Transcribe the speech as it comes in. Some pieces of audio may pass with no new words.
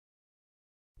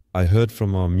I heard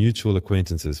from our mutual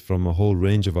acquaintances, from a whole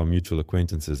range of our mutual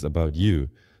acquaintances about you,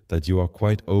 that you are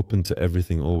quite open to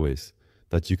everything always,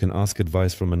 that you can ask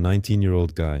advice from a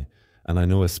 19-year-old guy, and I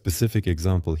know a specific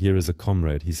example. Here is a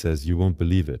comrade, he says, you won't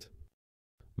believe it.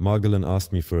 Margulan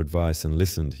asked me for advice and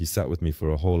listened. He sat with me for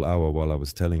a whole hour while I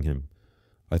was telling him.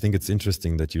 I think it's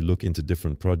interesting that you look into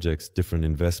different projects, different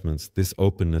investments. This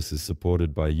openness is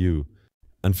supported by you.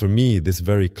 And for me, this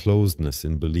very closedness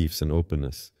in beliefs and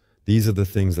openness, these are the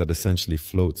things that essentially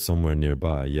float somewhere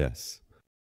nearby, yes.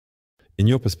 In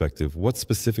your perspective, what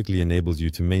specifically enables you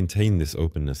to maintain this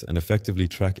openness and effectively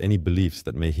track any beliefs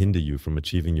that may hinder you from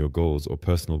achieving your goals or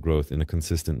personal growth in a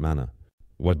consistent manner?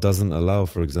 What doesn't allow,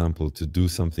 for example, to do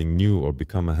something new or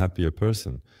become a happier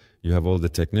person? You have all the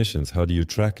technicians. How do you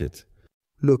track it?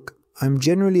 Look, I'm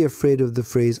generally afraid of the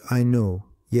phrase I know.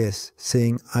 Yes,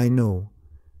 saying I know.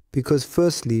 Because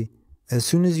firstly, as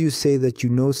soon as you say that you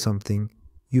know something,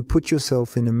 you put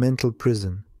yourself in a mental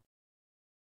prison.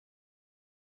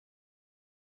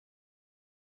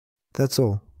 That's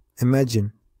all.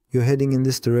 Imagine you're heading in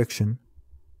this direction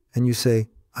and you say,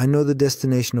 I know the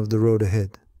destination of the road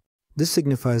ahead. This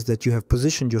signifies that you have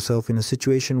positioned yourself in a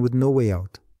situation with no way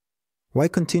out. Why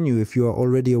continue if you are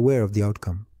already aware of the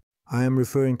outcome? I am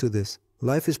referring to this.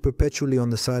 Life is perpetually on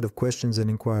the side of questions and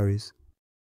inquiries.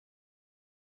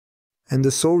 And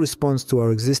the sole response to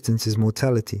our existence is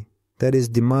mortality. That is,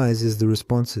 demise is the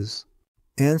responses.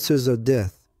 Answers are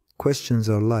death. Questions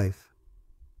are life.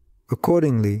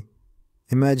 Accordingly,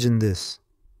 imagine this.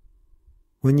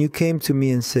 When you came to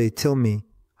me and say, tell me,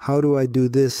 how do I do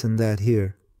this and that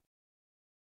here?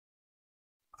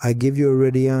 I give you a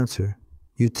ready answer.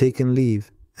 You take and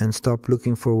leave and stop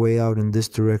looking for a way out in this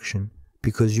direction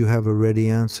because you have a ready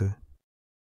answer.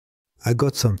 I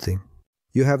got something.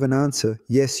 You have an answer.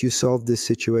 Yes, you solved this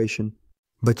situation.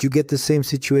 But you get the same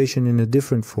situation in a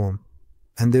different form.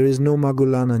 And there is no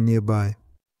Margulana nearby.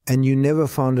 And you never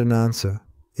found an answer.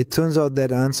 It turns out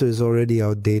that answer is already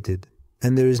outdated.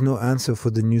 And there is no answer for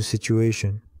the new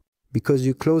situation. Because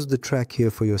you closed the track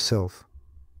here for yourself.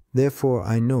 Therefore,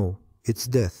 I know it's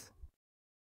death.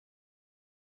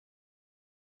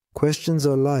 Questions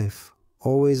are life.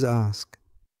 Always ask.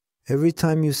 Every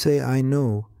time you say, I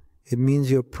know, it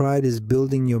means your pride is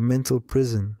building your mental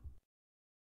prison.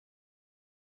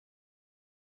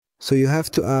 So you have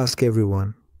to ask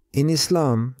everyone. In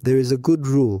Islam, there is a good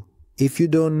rule. If you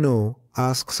don't know,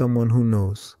 ask someone who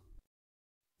knows.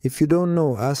 If you don't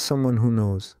know, ask someone who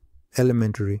knows.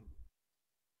 Elementary.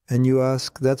 And you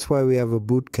ask, that's why we have a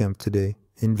boot camp today,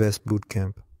 Invest Boot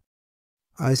Camp.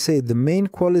 I say the main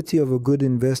quality of a good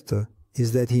investor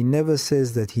is that he never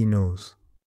says that he knows.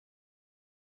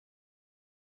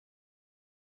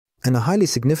 And a highly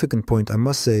significant point, I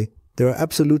must say, there are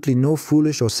absolutely no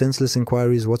foolish or senseless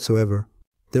inquiries whatsoever.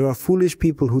 There are foolish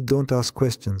people who don't ask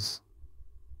questions.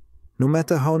 No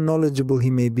matter how knowledgeable he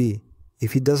may be,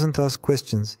 if he doesn't ask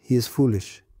questions, he is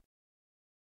foolish.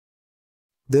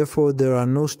 Therefore, there are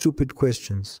no stupid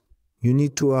questions. You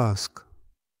need to ask.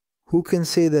 Who can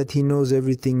say that he knows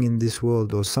everything in this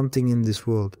world or something in this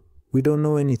world? We don't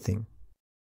know anything.